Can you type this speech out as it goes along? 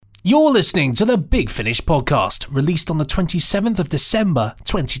You're listening to the Big Finish podcast, released on the 27th of December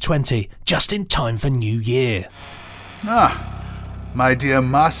 2020, just in time for New Year. My dear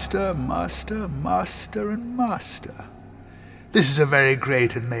master, and master. This is a very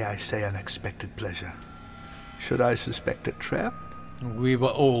great and, may I say, unexpected pleasure. Should I suspect a trap? We were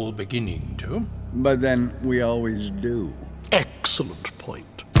all beginning to. But then we always do. Excellent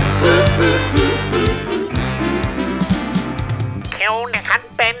point. Tune and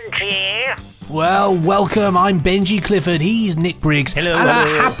Benji. Well, welcome. I'm Benji Clifford. He's Nick Briggs. Hello. And a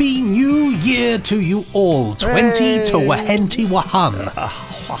happy new year to you all.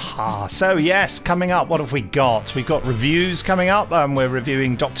 2021. So yes, coming up, what have we got? We've got reviews coming up. We're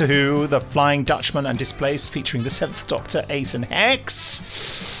reviewing Doctor Who, The Flying Dutchman and Displaced, featuring the 7th Doctor, Ace and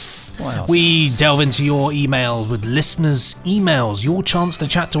Hex. What else? We delve into your emails with listeners' emails, your chance to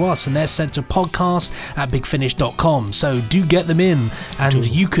chat to us, and they're sent to podcast@bigfinish.com. So do get them in, and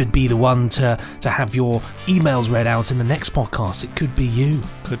you could be the one to have your emails read out in the next podcast. It could be you.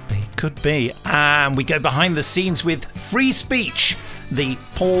 Could be. And we go behind the scenes with Free Speech, the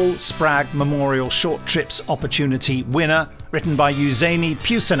Paul Spragg Memorial Short Trips Opportunity winner, written by Uzeni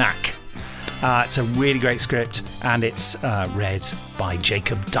Pusanak. It's a really great script, and it's read by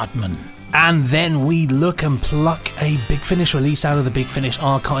Jacob Dutchman. And then we look and pluck a Big Finish release out of the Big Finish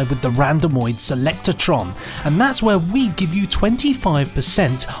archive with the Randomoid Selectatron. And that's where we give you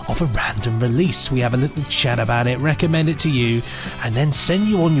 25% off a random release. We have a little chat about it, recommend it to you, and then send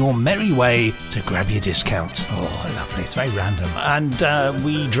you on your merry way to grab your discount. Oh, lovely. It's very random. And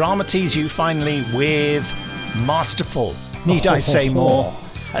we dramatize you finally with Masterful. Need I say more?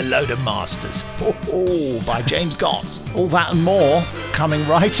 A load of masters. By James Goss. All that and more coming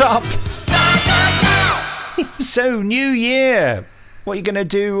right up. So, New Year. What are you going to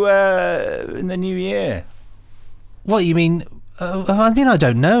do in the New Year? What you mean? I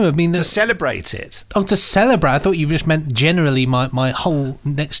don't know. To celebrate it. Oh, to celebrate? I thought you just meant generally my whole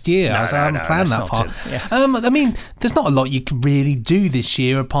next year. I haven't planned that far. Yeah. I mean, there's not a lot you can really do this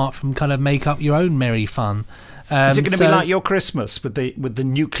year apart from kind of make up your own merry fun. Is it going to be like your Christmas with the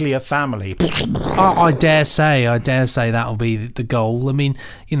nuclear family? I dare say that'll be the goal. I mean,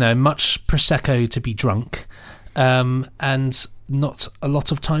 much Prosecco to be drunk, and not a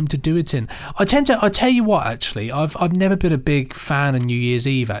lot of time to do it in. I tell you what, actually, I've never been a big fan of New Year's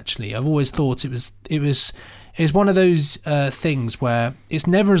Eve. Actually, I've always thought it was one of those things where it's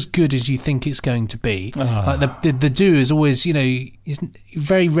never as good as you think it's going to be. Like the do is always,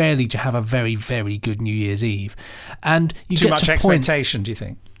 very rarely to have a very, very good New Year's Eve, and you too get much to expectation. Do you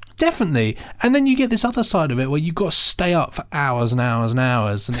think? Definitely. And then you get this other side of it where you've got to stay up for hours and hours and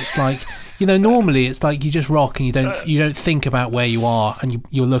hours, and it's like, normally it's like you just rock and you don't think about where you are, and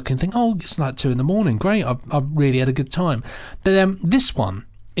you look and think, oh, it's like 2 a.m. Great, I've really had a good time. But this one,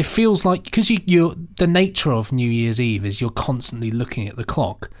 it feels like, because the nature of New Year's Eve is you're constantly looking at the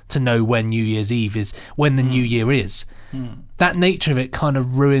clock to know when New Year's Eve is, when the New Year is. That nature of it kind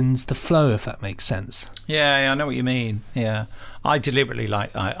of ruins the flow, if that makes sense. Yeah, I know what you mean. Yeah, I deliberately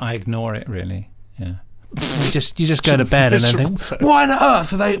I ignore it really. Yeah. You just go to bed and then think, why on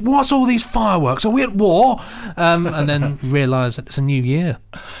earth are they? What's all these fireworks? Are we at war? And then realise that it's a new year.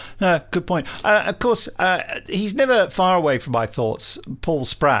 Good point. Of course, he's never far away from my thoughts. Paul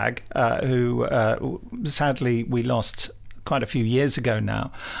Spragg, who sadly we lost quite a few years ago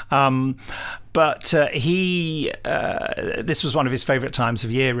now. But this was one of his favourite times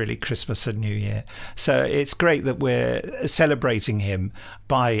of year, really, Christmas and New Year. So it's great that we're celebrating him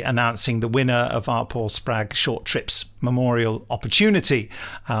by announcing the winner of our Paul Spragg Short Trips Memorial Opportunity.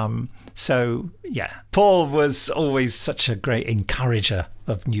 So, yeah, Paul was always such a great encourager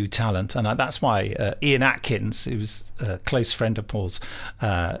of new talent, and that's why Ian Atkins, who was a close friend of Paul's,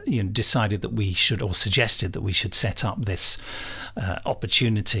 decided that we should, or suggested that we should set up this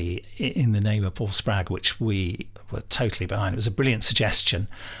opportunity in the name of Paul Spragg, which we were totally behind. It was a brilliant suggestion,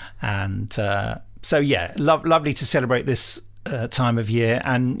 and lovely to celebrate this time of year.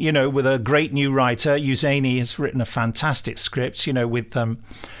 And with a great new writer, Uzeni has written a fantastic script. with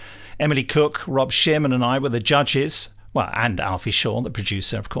Emily Cook, Rob Shearman, and I were the judges. Well, and Alfie Shaw, the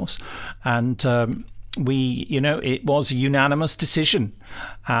producer, of course. And it was a unanimous decision.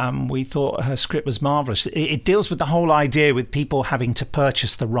 We thought her script was marvellous. It deals with the whole idea with people having to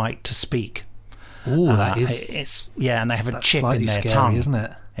purchase the right to speak. Oh, that is... and they have a chip in their scary, tongue. Isn't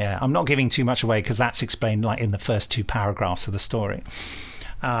it? Yeah, I'm not giving too much away because that's explained in the first 2 paragraphs of the story.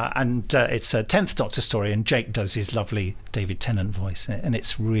 It's a 10th Doctor story, and Jake does his lovely David Tennant voice, and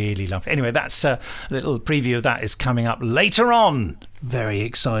it's really lovely. Anyway, that's a little preview of that is coming up later on. Very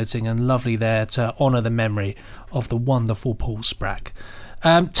exciting and lovely there to honour the memory of the wonderful Paul Spragg.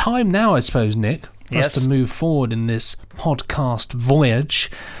 Time now, I suppose, Nick, for us Yes. to move forward in this podcast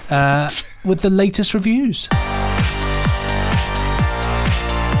voyage with the latest reviews.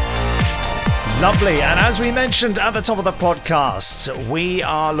 Lovely. And as we mentioned at the top of the podcast, we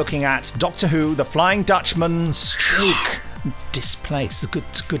are looking at Doctor Who, The Flying Dutchman, stroke, Displaced. Good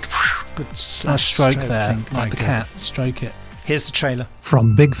slash Nice stroke there, thing. like the Very cat. Stroke it. good. Here's the trailer.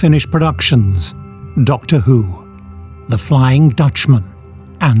 From Big Finish Productions, Doctor Who, The Flying Dutchman,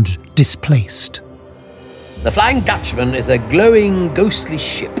 and Displaced. The Flying Dutchman is a glowing, ghostly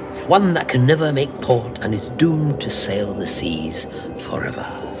ship, one that can never make port and is doomed to sail the seas forever.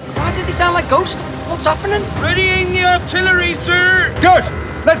 Why did they sound like ghosts? What's happening? Readying the artillery, sir! Good!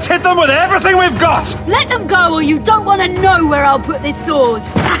 Let's hit them with everything we've got! Let them go or you don't want to know where I'll put this sword.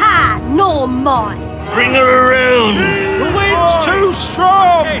 Ha! Nor mine. Bring her around! The wind's too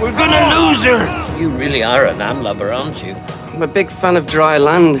strong! We're gonna lose her! You really are a landlubber, aren't you? I'm a big fan of dry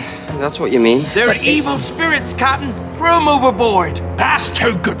land. That's what you mean. They're evil spirits, Captain. Throw them overboard. That's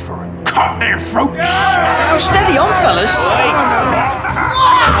too good for them. Cut their throats. Now steady on, fellas.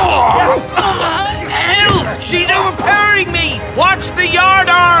 Hell! She's overpowering me! Watch the yard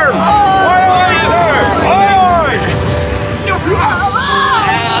arm!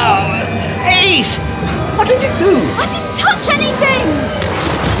 Ace! What did you do? I didn't touch anything.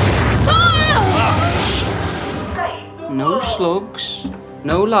 No slugs.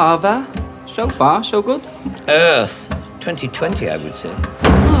 No lava. So far, so good. Earth. 2020, I would say.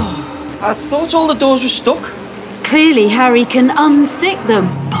 I thought all the doors were stuck. Clearly, Harry can unstick them.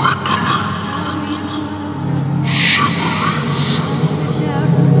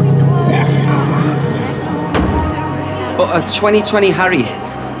 But a 2020 Harry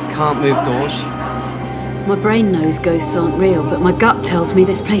can't move doors. My brain knows ghosts aren't real, but my gut tells me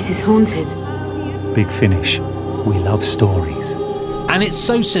this place is haunted. Big Finish. We love stories. And it's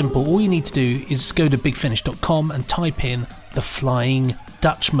so simple. All you need to do is go to bigfinish.com and type in The Flying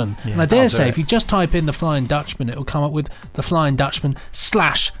Dutchman. Yeah, and I dare I'll do say, it. if you just type in The Flying Dutchman, it will come up with The Flying Dutchman /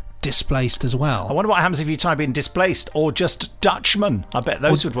 Displaced as I well. wonder what happens if you type in Displaced or just Dutchman. I bet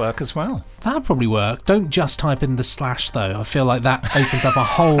those would work as well. That'll probably work. Don't just type in the / though. I feel like that opens up a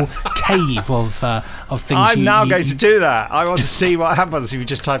whole cave of things. I'm now going to do that. I want to see what happens if you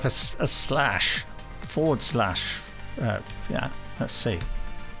just type a slash, / yeah, let's see.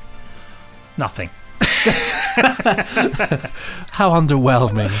 Nothing. How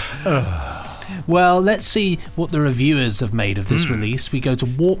underwhelming. Well, let's see what the reviewers have made of this release. We go to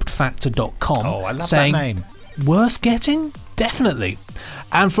warpedfactor.com. Oh, I love saying, that name. Worth getting? Definitely.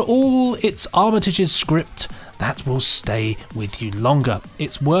 And for all its Armitage's script, that will stay with you longer.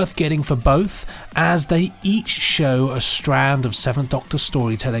 It's worth getting for both, as they each show a strand of Seventh Doctor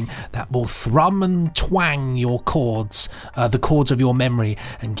storytelling that will thrum and twang your chords, the chords of your memory,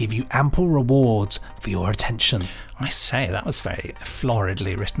 and give you ample rewards for your attention. I say, that was very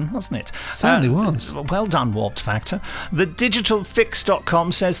floridly written, wasn't it? Certainly was. Well done, Warped Factor. The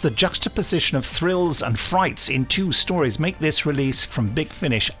digitalfix.com says the juxtaposition of thrills and frights in 2 stories make this release from Big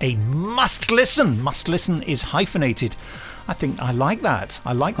Finish a must-listen. Must-listen is hyphenated. I think I like that.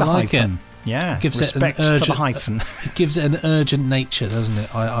 I like the hyphen. Yeah, Gives respect it an for the hyphen. It gives it an urgent nature, doesn't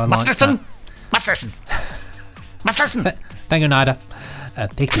it? I Must like listen. that. Must listen. Must listen. Thank you, Nida.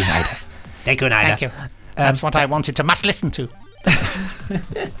 Thank you, Nida. Thank you, Nida. Thank you. That's what I wanted to must listen to.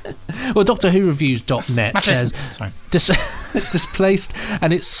 Well, DoctorWhoReviews.net Must says listen. Sorry. Displaced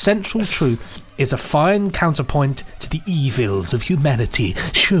and its central truth is a fine counterpoint to the evils of humanity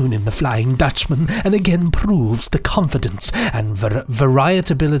shown in The Flying Dutchman, and again proves the confidence and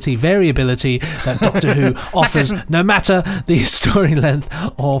variability that Doctor Who offers, no matter the story length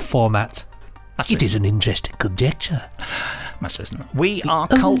or format. It is an interesting conjecture. Must listen. We are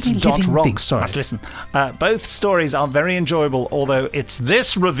Only living cult.rog. things, sorry. Must listen. Both stories are very enjoyable, although it's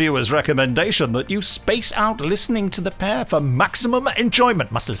this reviewer's recommendation that you space out listening to the pair for maximum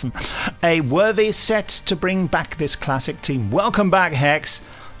enjoyment. Must listen. A worthy set to bring back this classic team. Welcome back, Hex.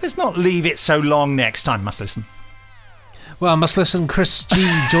 Let's not leave it so long next time. Must listen. Well, must listen. Chris G.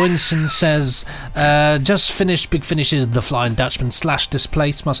 Joinson says, just finished Big Finish's The Flying Dutchman /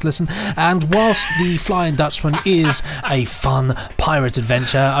 Displaced, must listen. And whilst The Flying Dutchman is a fun pirate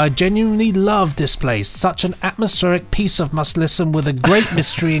adventure, I genuinely love Displaced. Such an atmospheric piece of must listen with a great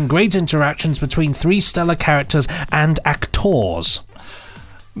mystery and great interactions between 3 stellar characters and actors.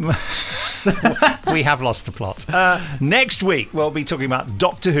 We have lost the plot. Next week, we'll be talking about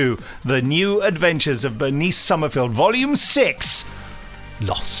Doctor Who, The New Adventures of Bernice Summerfield, Volume 6,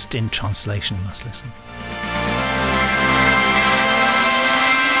 Lost in Translation. Must listen.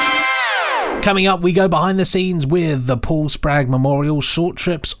 Coming up, we go behind the scenes with the Paul Spragg Memorial Short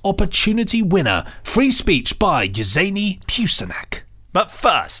Trips Opportunity winner, Free Speech by Yuzani Pusanak. But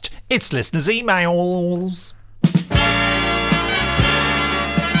first, it's listeners' emails.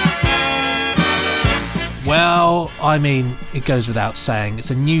 Well, I mean, it goes without saying,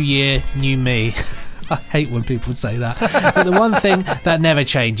 it's a new year, new me. I hate when people say that. But the one thing that never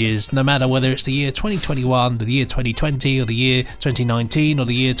changes, no matter whether it's the year 2021, or the year 2020, or the year 2019, or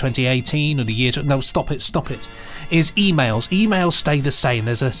the year 2018, or the year... No, stop it, is emails. Emails stay the same.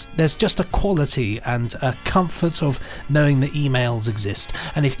 There's just a quality and a comfort of knowing that emails exist.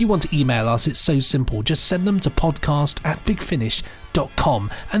 And if you want to email us, it's so simple. Just send them to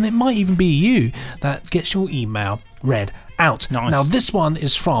podcast@bigfinish.com, and it might even be you that gets your email read out. Nice. Now, this one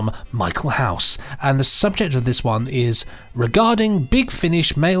is from Michael House, and the subject of this one is regarding Big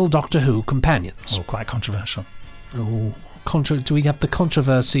Finish male Doctor Who companions. Oh, quite controversial. Oh, do we have the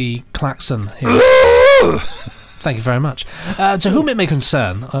controversy klaxon here? Thank you very much. To whom it may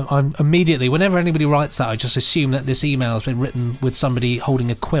concern, I'm immediately, whenever anybody writes that, I just assume that this email has been written with somebody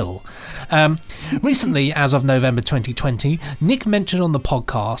holding a quill. Recently, as of November 2020, Nick mentioned on the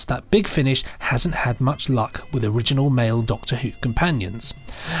podcast that Big Finish hasn't had much luck with original male Doctor Who companions.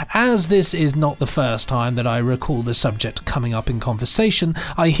 As this is not the first time that I recall the subject coming up in conversation,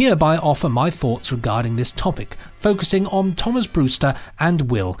 I hereby offer my thoughts regarding this topic, focusing on Thomas Brewster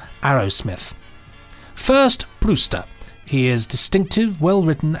and Will Arrowsmith. First, Brewster. He is distinctive, well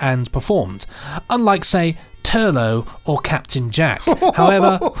written and performed, unlike, say, Turlough or Captain Jack.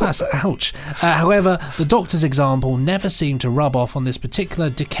 However, However, the Doctor's example never seemed to rub off on this particular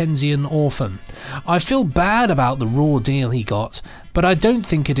Dickensian orphan. I feel bad about the raw deal he got, but I don't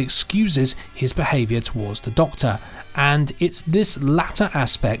think it excuses his behaviour towards the Doctor, and it's this latter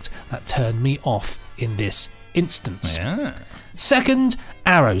aspect that turned me off in this instance. Yeah. Second,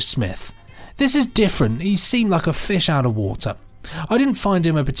 Arrowsmith. This is different. He seemed like a fish out of water. I didn't find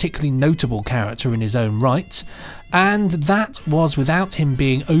him a particularly notable character in his own right, and that was without him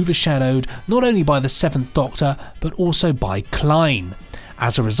being overshadowed not only by the Seventh Doctor, but also by Klein.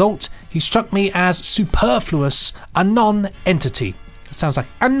 As a result, he struck me as superfluous, a non-entity. It sounds like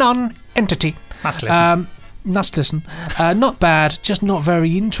a non-entity. Must listen. Not bad, just not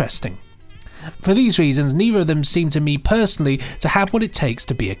very interesting. For these reasons, neither of them seem to me personally to have what it takes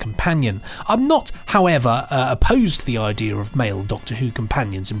to be a companion. I'm not, however, opposed to the idea of male Doctor Who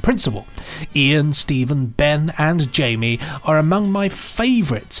companions in principle. Ian, Stephen, Ben and Jamie are among my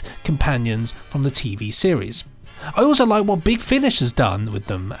favourite companions from the TV series. I also like what Big Finish has done with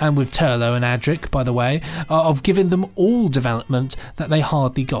them, and with Turlough and Adric, by the way, of giving them all development that they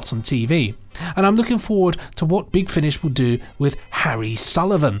hardly got on TV. And I'm looking forward to what Big Finish will do with Harry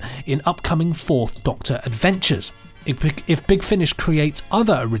Sullivan in upcoming Fourth Doctor adventures. If Big Finish creates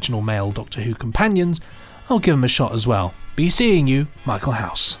other original male Doctor Who companions, I'll give him a shot as well. Be seeing you, Michael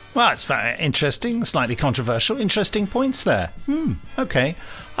House. Well, it's very interesting, slightly controversial, interesting points there. Okay,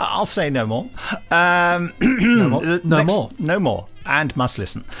 I'll say no more. No more. And must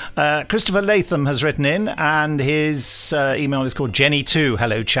listen. Christopher Latham has written in, and his email is called Jenny2.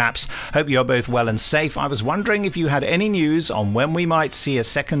 Hello, chaps. Hope you're both well and safe. I was wondering if you had any news on when we might see a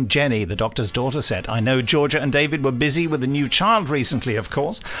second Jenny, the Doctor's daughter set. I know Georgia and David were busy with a new child recently, of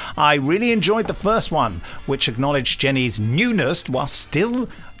course. I really enjoyed the first one, which acknowledged Jenny's newness while still...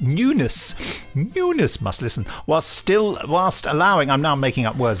 Newness must listen. Whilst allowing, I'm now making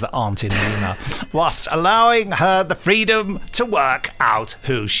up words that aren't in the email, whilst allowing her the freedom to work out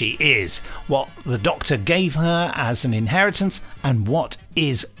who she is, what the Doctor gave her as an inheritance, and what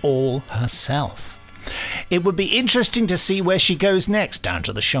is all herself. It would be interesting to see where she goes next, down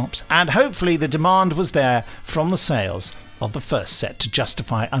to the shops, and hopefully the demand was there from the sales of the first set to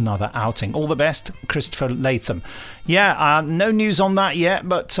justify another outing. All the best, Christopher Latham. Yeah, no news on that yet,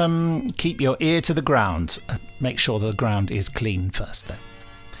 but keep your ear to the ground. Make sure the ground is clean first, though.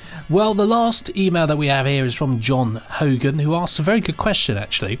 Well, the last email that we have here is from John Hogan, who asks a very good question,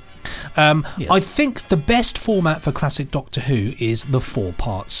 actually. Yes. I think the best format for classic Doctor Who is the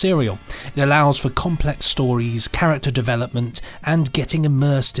 4-part serial. It allows for complex stories, character development, and getting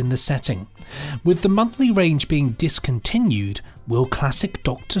immersed in the setting. With the monthly range being discontinued, will classic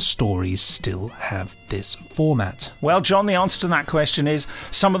Doctor stories still have this format? Well, John, the answer to that question is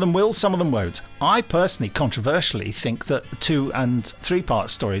some of them will, some of them won't. I personally, controversially, think that 2- and 3-part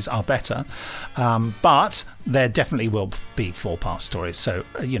stories are better, but there definitely will be 4-part stories, so,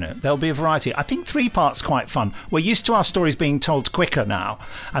 there'll be a variety. I think 3-part's quite fun. We're used to our stories being told quicker now,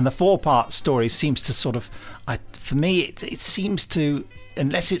 and the 4-part story seems to sort of, I for me, it seems to,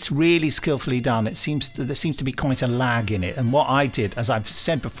 unless it's really skillfully done, there seems to be quite a lag in it. And what I did, as I've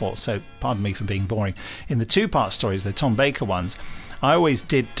said before, so pardon me for being boring, in the 2-part stories, the Tom Baker ones, I always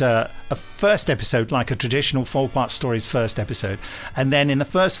did a first episode like a traditional 4-part story's first episode, and then in the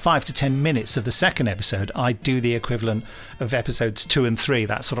first 5 to 10 minutes of the second episode, I'd do the equivalent of episodes 2 and 3,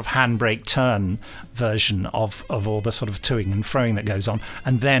 that sort of handbrake turn version of all the sort of toing and froing that goes on,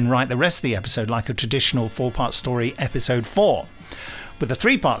 and then write the rest of the episode like a traditional 4-part story, episode 4. With a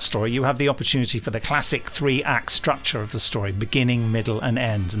 3-part story, you have the opportunity for the classic 3-act structure of the story, beginning, middle, and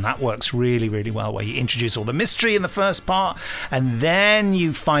end. And that works really, really well, where you introduce all the mystery in the first part, and then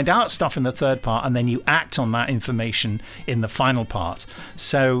you find out stuff in the third part, and then you act on that information in the final part.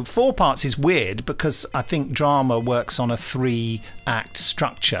 So 4 parts is weird, because I think drama works on a 3-act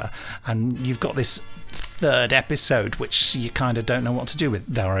structure, and you've got this third episode which you kind of don't know what to do with.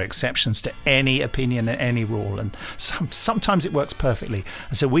 There are exceptions to any opinion and any rule, and sometimes it works perfectly,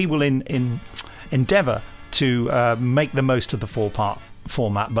 and so we will endeavour to make the most of the 4-part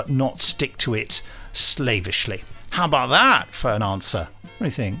format, but not stick to it slavishly. How about that for an answer? What do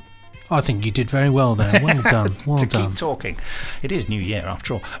you think? I think you did very well there. Well done. Well to done. Keep talking. It is New Year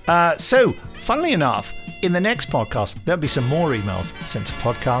after all. So, funnily enough, in the next podcast, there'll be some more emails sent to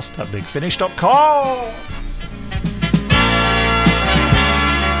podcast@bigfinish.com.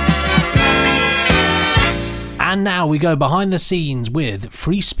 And now we go behind the scenes with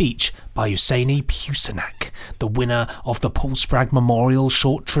Free Speech by Usaini Pusanak, the winner of the Paul Spragg Memorial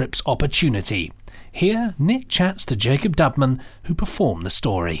Short Trips opportunity. Here, Nick chats to Jacob Dutchman, who performed the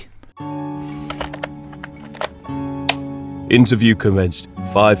story. Interview commenced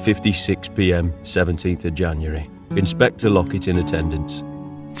 5:56 p.m, 17th of January. Inspector Lockett in attendance.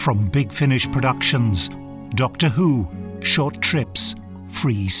 From Big Finish Productions, Doctor Who, Short Trips,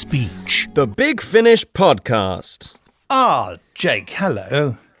 Free Speech. The Big Finish Podcast. Jake,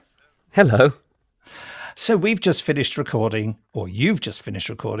 hello. Hello. So we've just finished recording, or you've just finished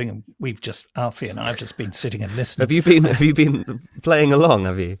recording, and Alfie and I have just been sitting and listening. Have you been playing along,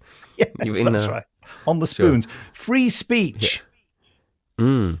 have you? Yes, that's right. On the spoons. Sure. Free Speech,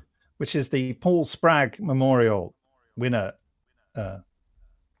 which is the Paul Spragg Memorial winner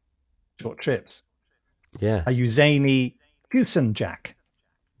Short Trips. Yeah. A Usaini Pusanak.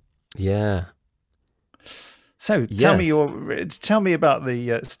 Yeah. So tell me about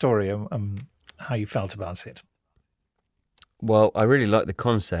the story and how you felt about it. Well, I really like the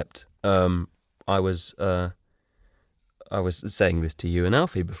concept. I was saying this to you and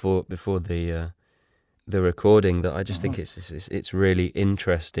Alfie before the recording, that I just think it's really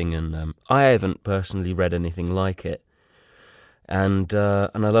interesting, and I haven't personally read anything like it, and I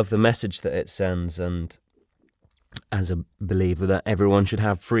love the message that it sends, and as a believer that everyone should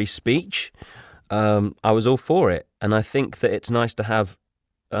have free speech, I was all for it, and I think that it's nice to have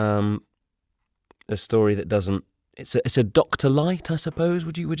a story that doesn't. It's a Doctor Light, I suppose.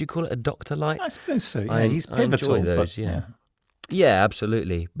 Would you call it a Doctor Light? I suppose so. Yeah, he's pivotal. I enjoy those. Yeah,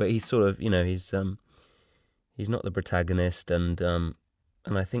 absolutely. But he's sort of, he's not the protagonist, and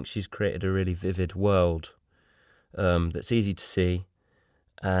I think she's created a really vivid world that's easy to see,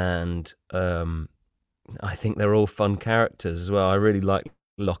 and I think they're all fun characters as well. I really like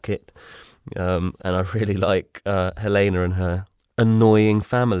Lockett, and I really like Helena and her annoying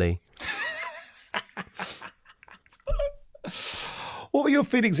family. What were your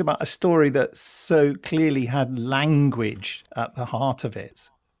feelings about a story that so clearly had language at the heart of it?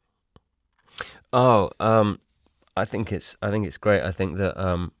 I think it's great. I think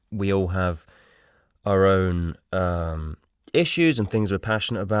that we all have our own issues and things we're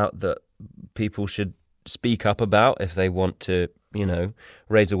passionate about that people should speak up about if they want to,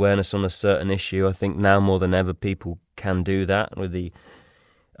 raise awareness on a certain issue. I think now more than ever people can do that with the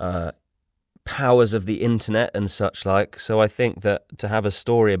powers of the internet and such like. So I think that to have a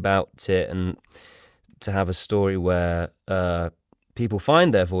story about it, and to have a story where people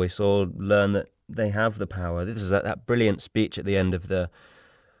find their voice or learn that they have the power. This is that brilliant speech at the end of the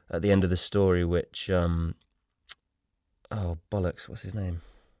story, which bollocks, what's his name?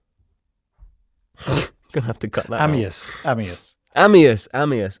 Gonna have to cut that Ammius.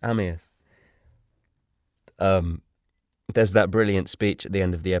 There's that brilliant speech at the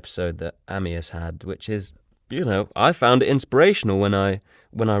end of the episode that Ammius had, which is, I found it inspirational when I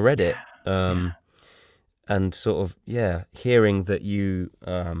read it, and sort of hearing that your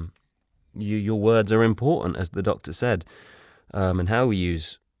words are important, as the Doctor said, and how we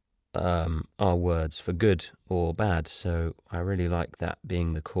use our words for good or bad. So I really like that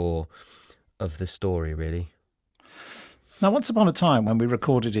being the core of the story, really. Now, once upon a time when we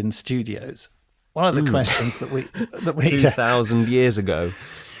recorded in studios, One of the questions that we 2,000 years ago.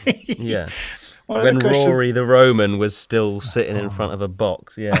 Yeah. When Rory the Roman was still sitting in front of a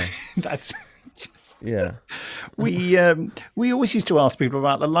box. Yeah. That's... Yeah. We always used to ask people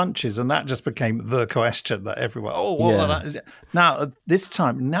about the lunches, and that just became the question that everyone. Oh, what are that? Now this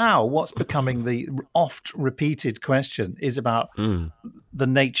time, what's becoming the oft repeated question is about the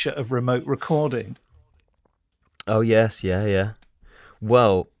nature of remote recording. Oh yes, yeah.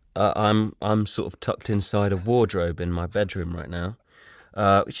 Well, I'm sort of tucked inside a wardrobe in my bedroom right now,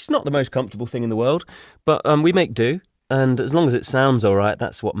 which is not the most comfortable thing in the world, but we make do. And as long as it sounds all right,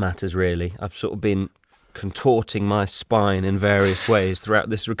 that's what matters, really. I've sort of been contorting my spine in various ways throughout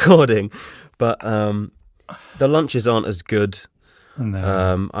this recording, but the lunches aren't as good.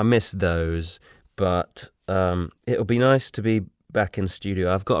 No. I miss those, but it'll be nice to be back in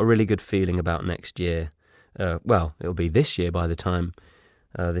studio. I've got a really good feeling about next year. Well, it'll be this year by the time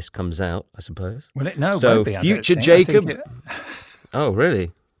this comes out, I suppose. Well, it won't be. Future Jacob. Oh,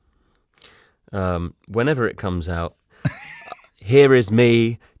 really? Whenever it comes out. Here is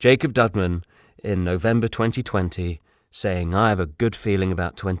me, Jacob Dutchman, in November 2020, saying I have a good feeling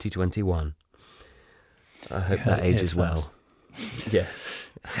about 2021. I hope that ages well. Yeah.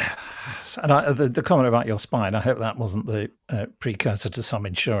 And the comment about your spine, I hope that wasn't the precursor to some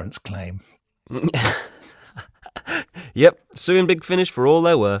insurance claim. Yep, suing Big Finish for all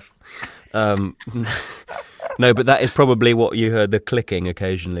they're worth. No, but that is probably what you heard, the clicking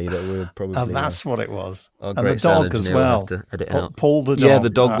occasionally. That we were probably. Oh, that's what it was. And the dog as well. To edit out. Paul the dog. Yeah, the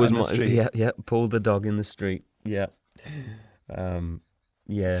dog was my. Yeah, Paul the dog in the street. Yeah.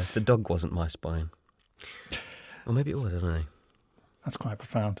 Yeah, the dog wasn't my spine. Or maybe it was, I don't know. That's quite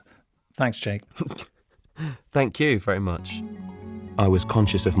profound. Thanks, Jake. Thank you very much. I was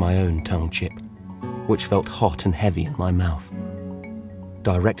conscious of my own tongue chip, which felt hot and heavy in my mouth.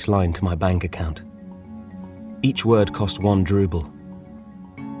 Direct line to my bank account. Each word cost 1 druble.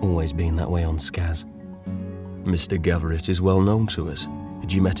 Always been that way on Skaz. Mr. Gaverett is well known to us.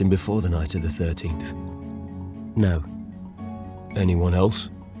 Had you met him before the night of the 13th? No. Anyone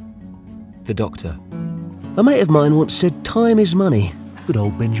else? The doctor. A mate of mine once said time is money. Good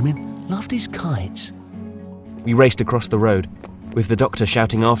old Benjamin. Loved his kites. We raced across the road, with the doctor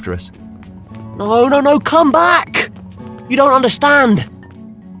shouting after us. No, come back! You don't understand!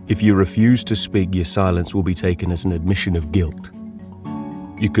 If you refuse to speak, your silence will be taken as an admission of guilt.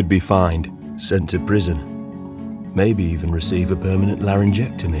 You could be fined, sent to prison, maybe even receive a permanent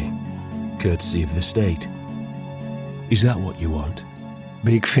laryngectomy, courtesy of the state. Is that what you want?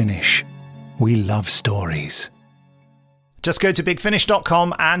 Big Finish. We love stories. Just go to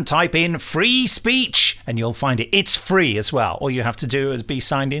bigfinish.com and type in free speech and you'll find it. It's free as well. All you have to do is be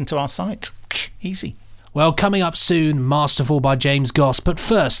signed into our site. Easy. Well, coming up soon, Masterful by James Goss. But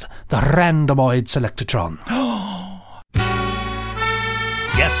first, the Randomoid Selectatron.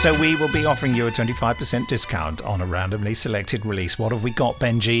 Yes, so we will be offering you a 25% discount on a randomly selected release. What have we got,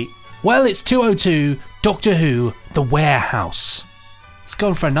 Benji? Well, it's 202, Doctor Who, The Warehouse. It's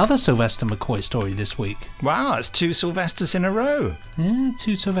gone for another Sylvester McCoy story this week. Wow, it's 2 Sylvesters in a row. Yeah,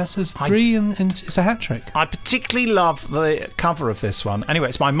 2 Sylvesters, 3, and it's a hat trick. I particularly love the cover of this one. Anyway,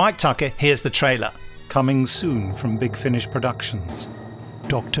 it's by Mike Tucker. Here's the trailer. Coming soon from Big Finish Productions.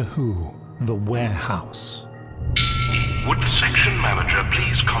 Doctor Who, The Warehouse. Would the section manager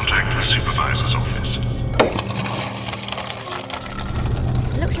please contact the supervisor's office?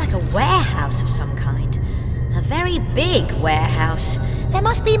 It looks like a warehouse of some kind. A very big warehouse. There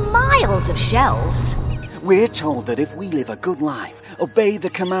must be miles of shelves. We're told that if we live a good life, obey the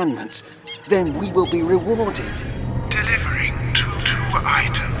commandments, then we will be rewarded. Delivering 2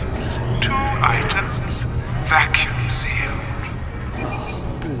 items. 2 items. Vacuum sealed.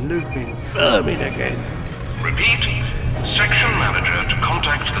 Oh, blooming vermin again. Repeat. Section manager to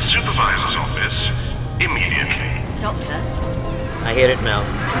contact the supervisor's office immediately. Doctor? I hear it now.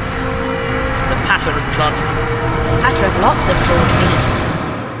 The patter of clawed feet. Patter of lots of clawed feet.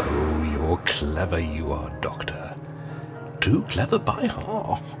 Oh, you're clever, you are, Doctor. Too clever by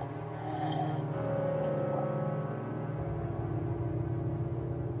half.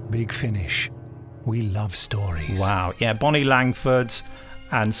 Big Finish. We love stories. Wow. Yeah, Bonnie Langford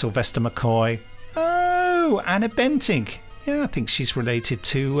and Sylvester McCoy. Oh, Anna Bentinck. Yeah, I think she's related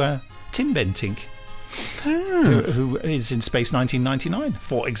to Tim Bentinck, who is in Space 1999,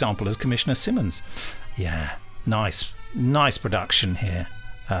 for example, as Commissioner Simmons. Yeah, nice production here.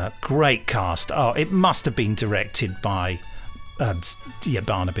 Great cast. Oh, it must have been directed by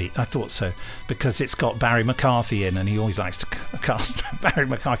Barnaby. I thought so, because it's got Barry McCarthy in, and he always likes to cast Barry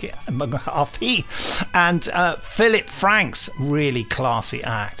McCarthy. And Philip Franks, really classy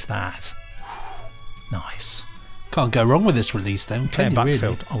act that. Nice. Can't go wrong with this release then. Claire Can you,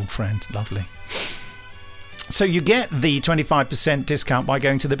 Buckfield, really? old friend, lovely. So you get the 25% discount by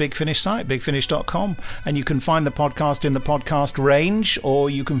going to the Big Finish site, bigfinish.com, and you can find the podcast in the podcast range, or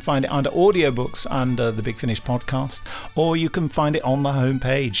you can find it under audiobooks under the Big Finish podcast, or you can find it on the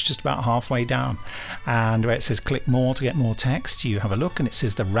homepage just about halfway down. And where it says click more to get more text, you have a look and it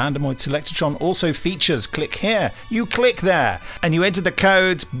says the Randomoid Selectron also features click here. You click there and you enter the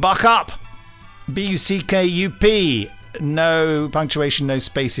code BUCKUP, BUCKUP. No punctuation, no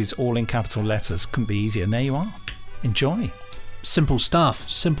spaces, all in capital letters. Couldn't be easier. And there you are. Enjoy. Simple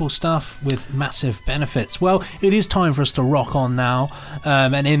stuff with massive benefits. Well, it is time for us to rock on now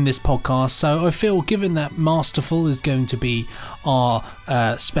and end this podcast. So I feel, given that Masterful is going to be our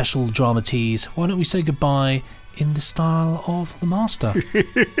special drama tease, why don't we say goodbye in the style of the Master?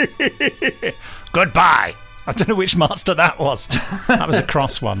 Goodbye. I don't know which Master that was. That was a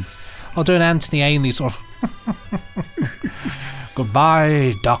cross one. I'll do an Anthony Ainley sort of.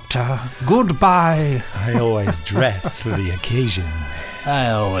 Goodbye, Doctor. Goodbye. I always dress for the occasion. I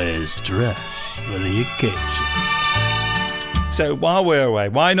always dress for the occasion. So while we're away,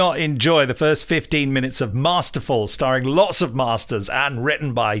 why not enjoy the first 15 minutes of Masterful, starring lots of masters and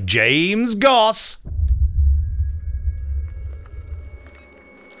written by James Goss.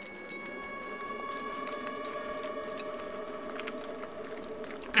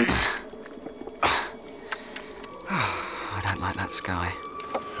 I don't like that sky.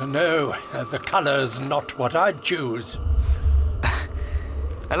 No, the colour's not what I'd choose.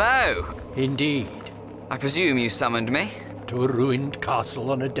 Hello. Indeed. I presume you summoned me? To a ruined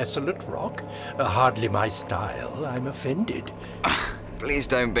castle on a desolate rock? Hardly my style. I'm offended. Please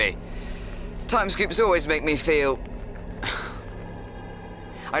don't be. Time scoops always make me feel...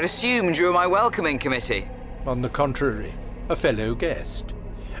 I'd assumed you were my welcoming committee. On the contrary, a fellow guest.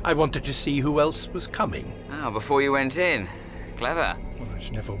 I wanted to see who else was coming. Oh, before you went in. Clever. Well,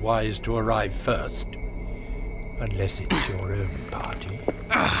 it's never wise to arrive first. Unless it's your own party.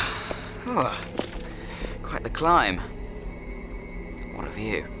 Quite the climb. What a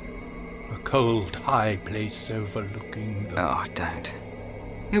view. A cold, high place overlooking the... Oh, don't.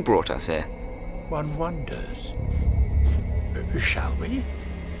 Who brought us here? One wonders. Shall we?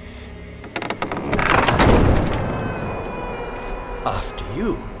 After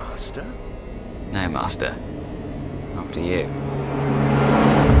you, Master. No, Master. After you.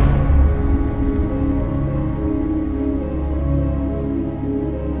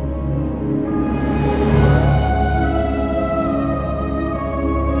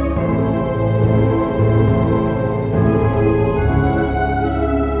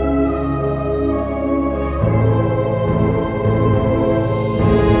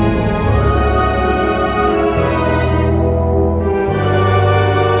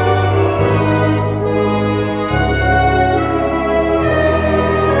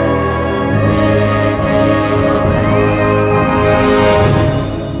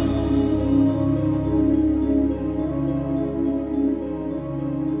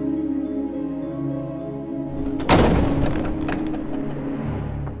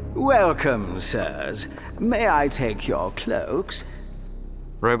 Welcome, sirs. May I take your cloaks?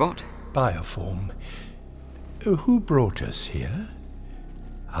 Robot? Bioform. Who brought us here?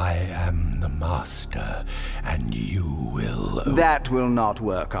 I am the Master, and you will... That will not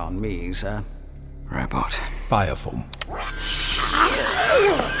work on me, sir. Robot. Bioform.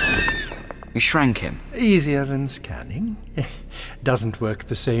 You shrank him. Easier than scanning. Doesn't work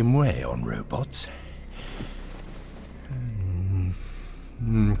the same way on robots.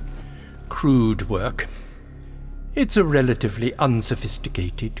 Crude work. It's a relatively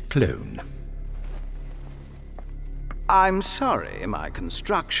unsophisticated clone. I'm sorry my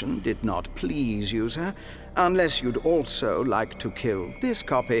construction did not please you, sir. Unless you'd also like to kill this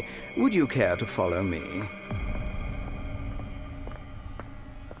copy, would you care to follow me?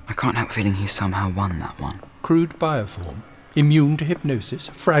 I can't help feeling he somehow won that one. Crude bioform. Immune to hypnosis.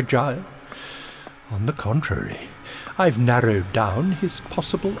 Fragile. On the contrary, I've narrowed down his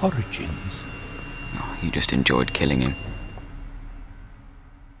possible origins. Oh, you just enjoyed killing him.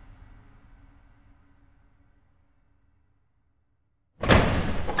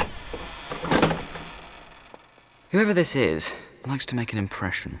 Whoever this is likes to make an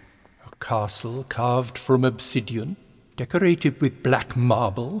impression. A castle carved from obsidian, decorated with black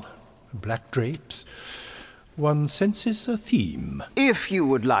marble, black drapes. One senses a theme. If you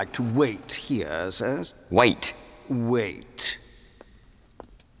would like to wait here, sirs. Wait. Wait.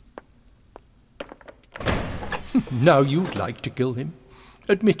 Now you'd like to kill him.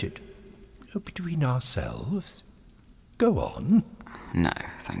 Admit it. Between ourselves. Go on. No,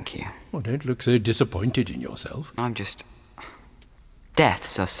 thank you. Well, don't look so disappointed in yourself. I'm just...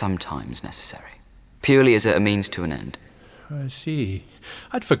 Deaths are sometimes necessary, purely as a means to an end. I see.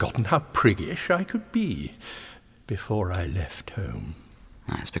 I'd forgotten how priggish I could be before I left home.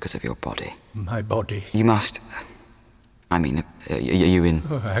 That's because of your body. My body? You must... I mean, are you in...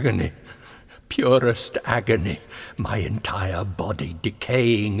 Oh, agony. Purest agony. My entire body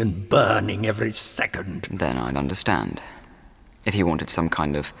decaying and burning every second. Then I'd understand. If you wanted some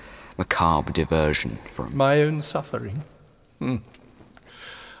kind of macabre diversion from... My own suffering?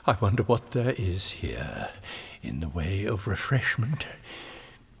 I wonder what there is here in the way of refreshment.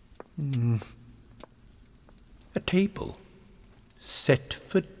 A table set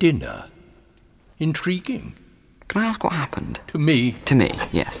for dinner. Intriguing. Can I ask what happened? To me? To me,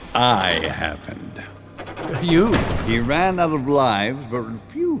 yes. I happened. You? He ran out of lives but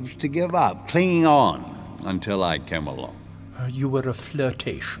refused to give up, clinging on until I came along. You were a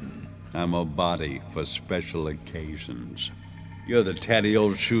flirtation. I'm a body for special occasions. You're the tatty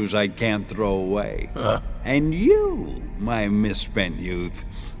old shoes I can't throw away. And you, my misspent youth.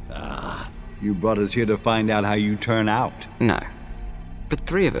 You brought us here to find out how you turn out. No. But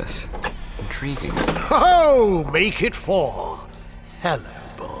 3 of us. Intriguing. Oh, make it 4. Hello,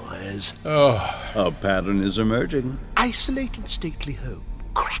 boys. A pattern is emerging. Isolated stately home,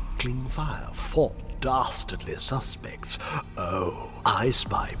 crackling fire, 4 dastardly suspects. Oh, I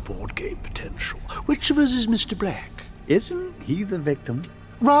spy board game potential. Which of us is Mr. Black? Isn't he the victim?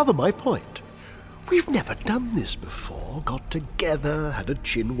 Rather my point. We've never done this before. Got together, had a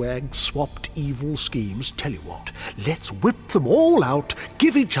chinwag, swapped evil schemes. Tell you what, let's whip them all out,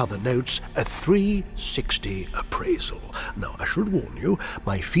 give each other notes, a 360 appraisal. Now, I should warn you,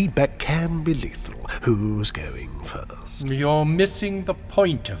 my feedback can be lethal. Who's going first? You're missing the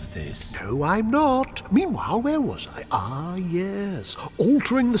point of this. No, I'm not. Meanwhile, where was I? Ah, yes.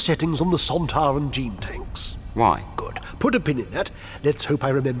 Altering the settings on the Sontar and Gene tanks. Why? Good. Put a pin in that. Let's hope I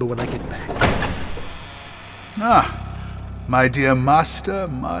remember when I get back. My dear master,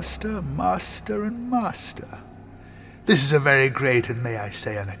 and master. This is a very great and, may I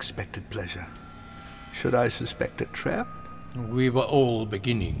say, unexpected pleasure. Should I suspect a trap? We were all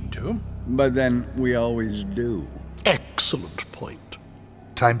beginning to. But then we always do. Excellent point.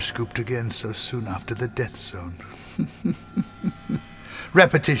 Time scooped again so soon after the death zone.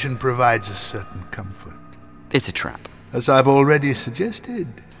 Repetition provides a certain comfort. It's a trap. As I've already suggested,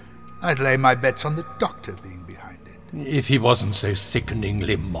 I'd lay my bets on the doctor being behind it. If he wasn't so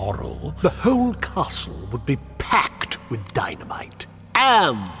sickeningly moral. The whole castle would be packed with dynamite.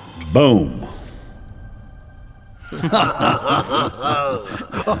 And... Boom. Oh,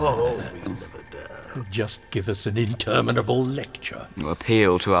 we'll never dare. Just give us an interminable lecture. You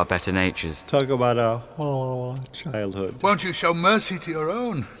appeal to our better natures. Talk about our childhood. Won't you show mercy to your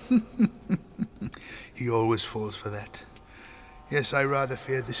own? He always falls for that. Yes, I rather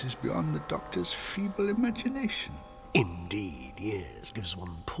fear this is beyond the doctor's feeble imagination. Indeed, yes. Gives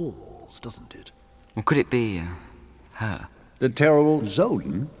one pause, doesn't it? Or could it be, her? The terrible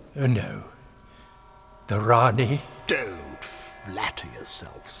Zoden? No. The Rani? Don't flatter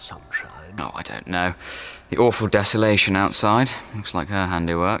yourself, sunshine. Oh, I don't know. The awful desolation outside. Looks like her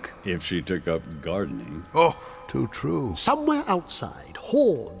handiwork. If she took up gardening. Oh, too true. Somewhere outside,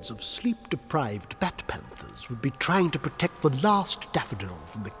 hordes of sleep-deprived bat panthers would be trying to protect the last daffodil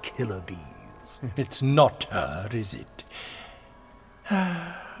from the killer bees. It's not her, is it?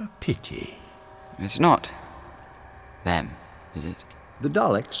 A pity. It's not them, is it? The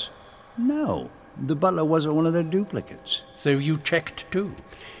Daleks? No. The butler wasn't one of their duplicates. So you checked too.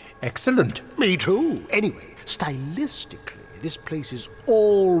 Excellent. Me too. Anyway, stylistically, this place is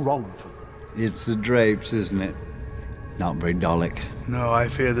all wrong for them. It's the drapes, isn't it? Not very Dalek. No, I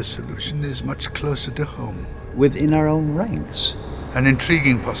fear the solution is much closer to home. Within our own ranks. An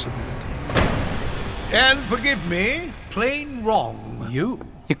intriguing possibility. And forgive me, plain wrong. You?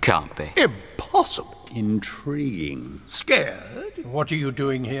 You can't be. Impossible. Intriguing. Scared? What are you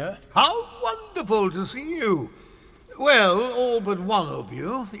doing here? How wonderful to see you. Well, all but one of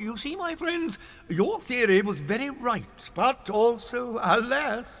you. You see, my friends, your theory was very right, but also,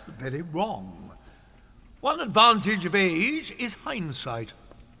 alas, very wrong. One advantage of age is hindsight.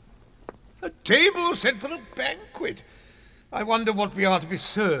 A table set for a banquet. I wonder what we are to be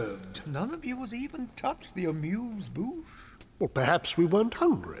served. None of you has even touched the amuse-bouche. Well, perhaps we weren't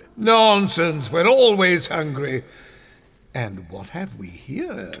hungry. Nonsense, we're always hungry. And what have we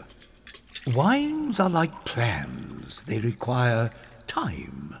here? Wines are like plans. They require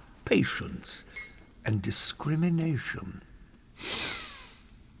time, patience, and discrimination.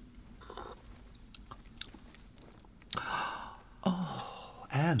 Oh,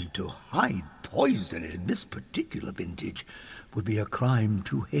 understand, to hide poison in this particular vintage would be a crime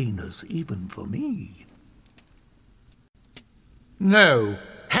too heinous even for me. No.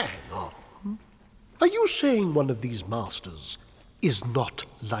 Hang on. Are you saying one of these masters is not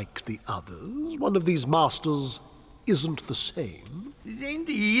like the others? One of these masters isn't the same?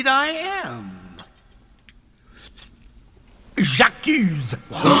 Indeed I am. J'accuse.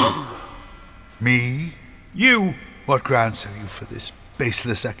 Me? You. What grounds have you for this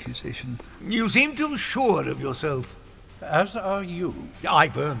baseless accusation? You seem too sure of yourself. As are you.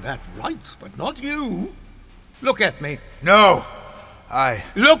 I've earned that right, but not you. Look at me. No.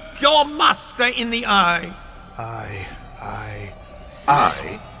 Look your master in the eye. I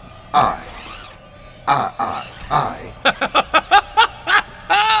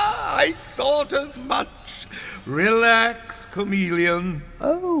thought as much. Relax, chameleon.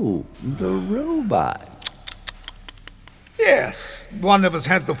 Oh, the robot. Yes, one of us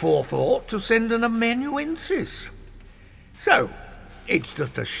had the forethought to send an amanuensis. So, it's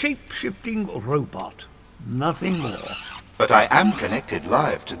just a shape-shifting robot. Nothing more. But I am connected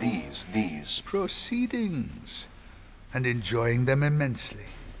live to these proceedings, and enjoying them immensely.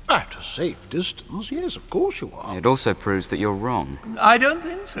 At a safe distance, yes, of course you are. It also proves that you're wrong. I don't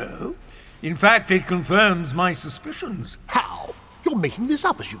think so. In fact, it confirms my suspicions. How? You're making this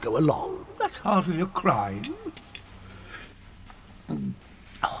up as you go along. That's hardly a crime.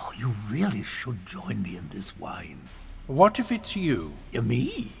 Oh, you really should join me in this wine. What if it's you?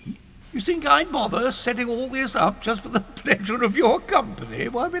 Me? You think I'd bother setting all this up just for the pleasure of your company?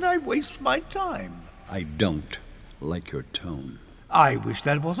 Why would I waste my time? I don't like your tone. I wish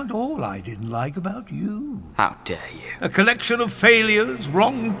that wasn't all I didn't like about you. How dare you? A collection of failures,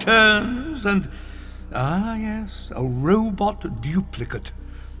 wrong turns, and... yes, a robot duplicate.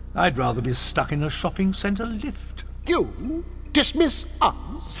 I'd rather be stuck in a shopping centre lift. You dismiss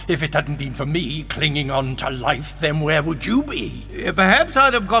us? If it hadn't been for me clinging on to life, then where would you be? Perhaps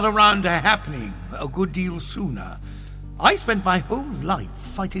I'd have got around to happening a good deal sooner. I spent my whole life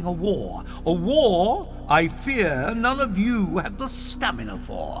fighting a war I fear none of you have the stamina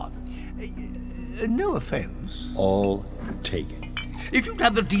for. No offence. All taken. If you'd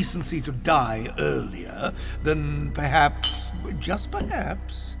had the decency to die earlier, then perhaps, just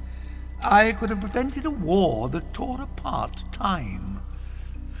perhaps, I could have prevented a war that tore apart time.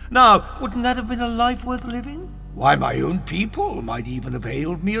 Now, wouldn't that have been a life worth living? Why, my own people might even have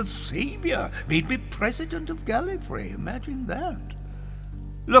hailed me as saviour, made me president of Gallifrey. Imagine that.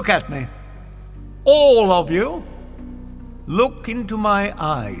 Look at me. All of you. Look into my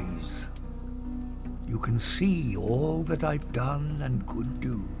eyes. You can see all that I've done and could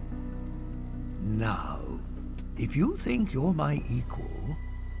do. Now, if you think you're my equal,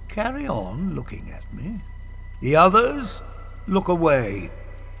 carry on looking at me. The others, look away.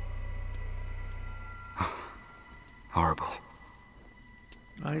 Horrible.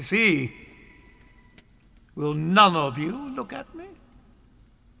 I see. Will none of you look at me?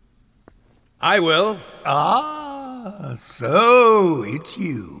 I will. Ah, so it's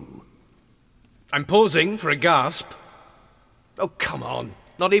you. I'm pausing for a gasp. Oh, come on.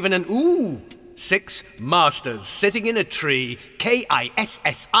 Not even an ooh. 6 masters sitting in a tree. Kissin.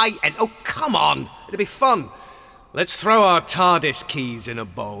 Oh, come on. It'll be fun. Let's throw our TARDIS keys in a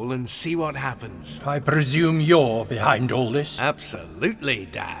bowl and see what happens. I presume you're behind all this? Absolutely,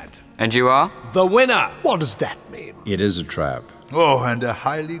 Dad. And you are? The winner. What does that mean? It is a trap. Oh, and a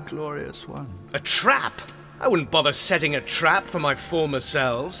highly glorious one. A trap? I wouldn't bother setting a trap for my former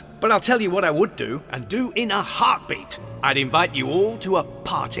selves. But I'll tell you what I would do, and do in a heartbeat. I'd invite you all to a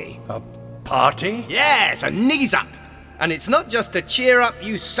party. A party? Yes, a knees up. And it's not just to cheer up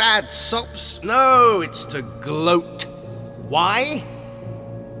you sad sops. No, it's to gloat. Why?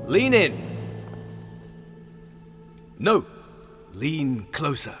 Lean in. No, lean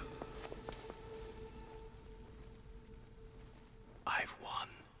closer. I've won.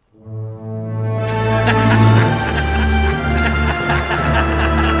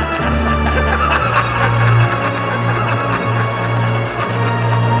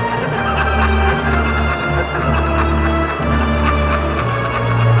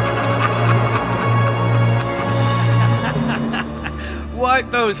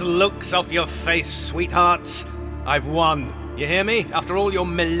 Wipe those looks off your face, sweethearts. I've won. You hear me? After all your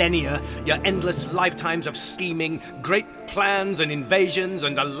millennia, your endless lifetimes of scheming, great plans and invasions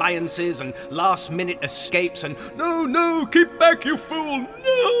and alliances and last-minute escapes and no, keep back, you fool,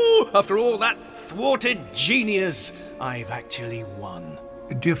 no! After all that thwarted genius, I've actually won.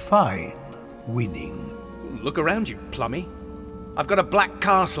 Define winning. Look around you, Plummy. I've got a black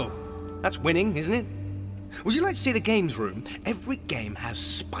castle. That's winning, isn't it? Would you like to see the games room? Every game has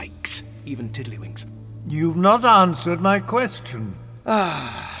spikes, even tiddlywinks. You've not answered my question.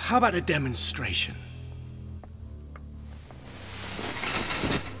 How about a demonstration?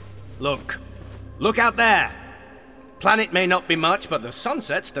 Look out there. Planet may not be much, but the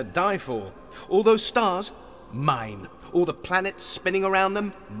sunset's to die for. All those stars, mine. All the planets spinning around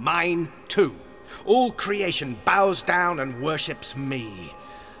them, mine too. All creation bows down and worships me.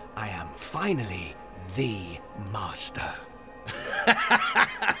 I am finally the master.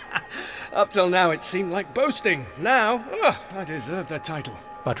 Up till now it seemed like boasting. Now, I deserve the title.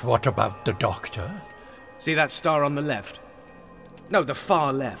 But what about the Doctor? See that star on the left? No, the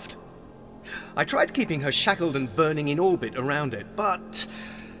far left. I tried keeping her shackled and burning in orbit around it, but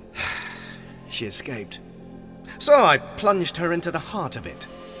she escaped. So I plunged her into the heart of it.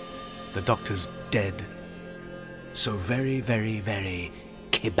 The Doctor's dead. So very, very, very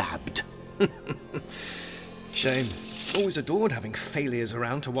kebabbed. Shame. Always adored having failures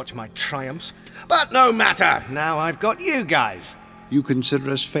around to watch my triumphs. But no matter. Now I've got you guys. You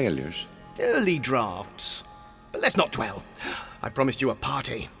consider us failures? Early drafts. But let's not dwell. I promised you a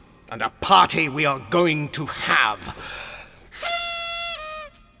party. And a party we are going to have.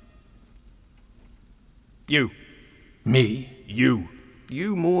 You. Me? You.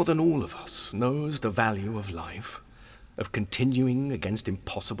 You more than all of us knows the value of life, of continuing against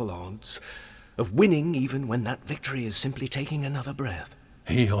impossible odds, of winning even when that victory is simply taking another breath.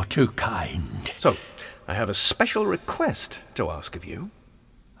 You're too kind. So, I have a special request to ask of you.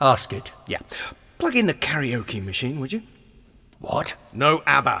 Ask it. Yeah. Plug in the karaoke machine, would you? What? No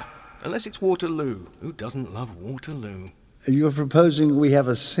ABBA. Unless it's Waterloo. Who doesn't love Waterloo? You're proposing we have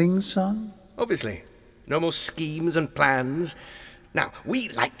a sing-song? Obviously. No more schemes and plans. Now, we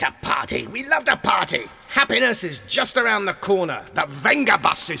like to party. We love to party. Happiness is just around the corner. The Venga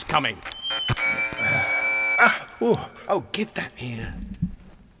bus is coming. Oh, give that here.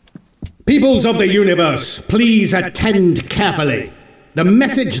 Peoples of the universe, please attend carefully. The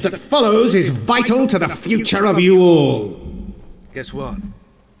message that follows is vital to the future of you all. Guess what?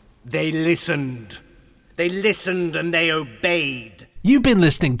 They listened. They listened and they obeyed. You've been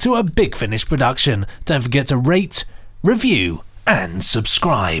listening to a Big Finish production. Don't forget to rate, review, and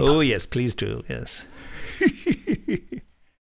subscribe. Oh, yes, please do, yes.